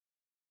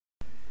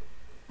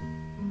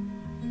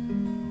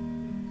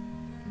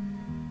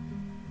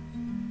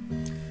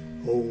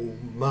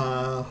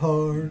my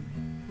heart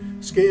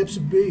skips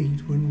a beat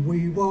when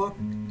we walk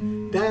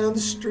down the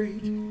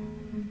street.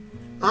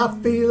 I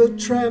feel a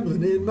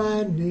trembling in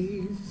my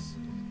knees,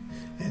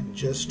 and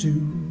just to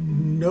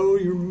know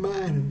you're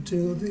mine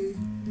until the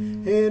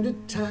end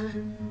of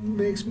time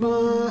makes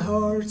my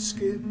heart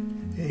skip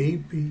a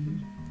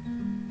beat.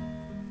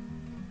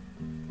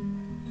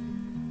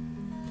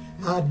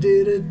 I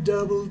did a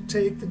double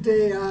take the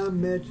day I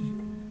met you.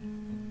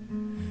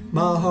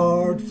 My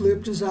heart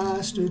flipped as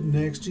I stood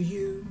next to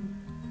you.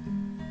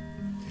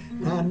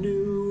 And I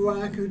knew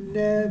I could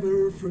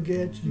never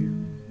forget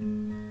you,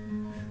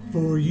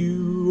 for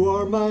you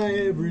are my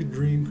every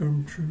dream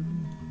come true.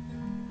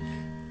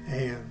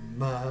 And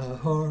my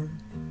heart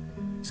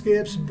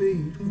skips a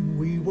beat when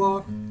we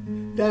walk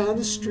down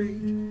the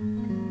street.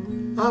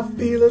 I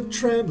feel a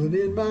trembling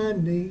in my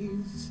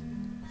knees,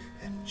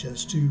 and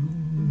just to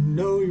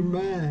know you're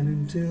mine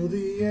until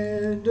the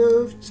end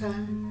of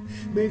time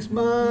makes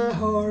my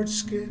heart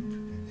skip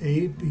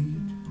a beat.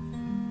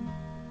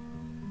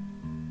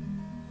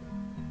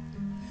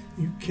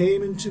 You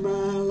came into my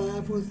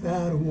life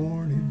without a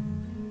warning.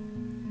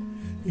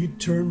 You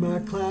turned my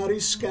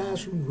cloudy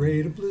skies from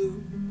gray to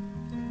blue.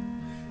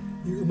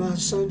 You're my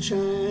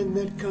sunshine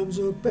that comes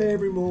up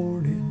every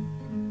morning.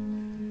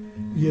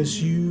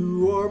 Yes,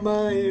 you are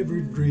my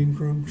every dream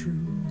come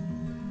true.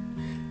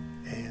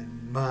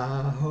 And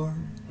my heart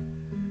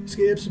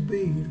skips a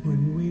beat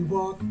when we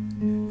walk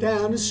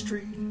down the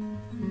street.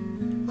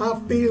 I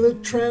feel a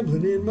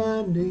trembling in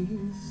my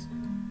knees,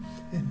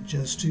 and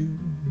just to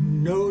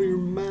know you're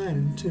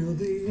mine until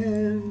the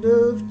end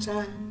of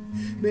time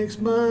makes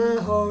my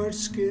heart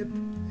skip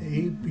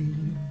a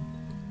beat.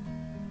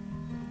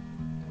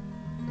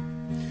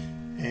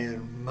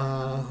 And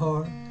my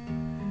heart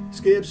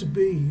skips a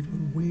beat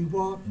when we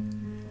walk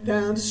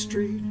down the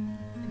street.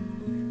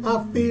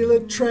 I feel a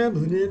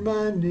trembling in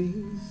my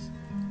knees,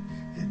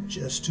 and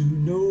just to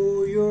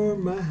know you're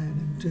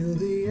mine until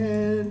the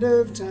end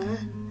of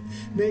time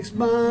makes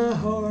my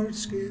heart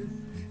skip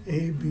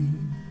a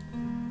beat.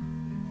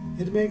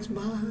 It makes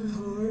my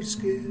heart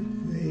skip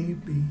a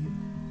beat.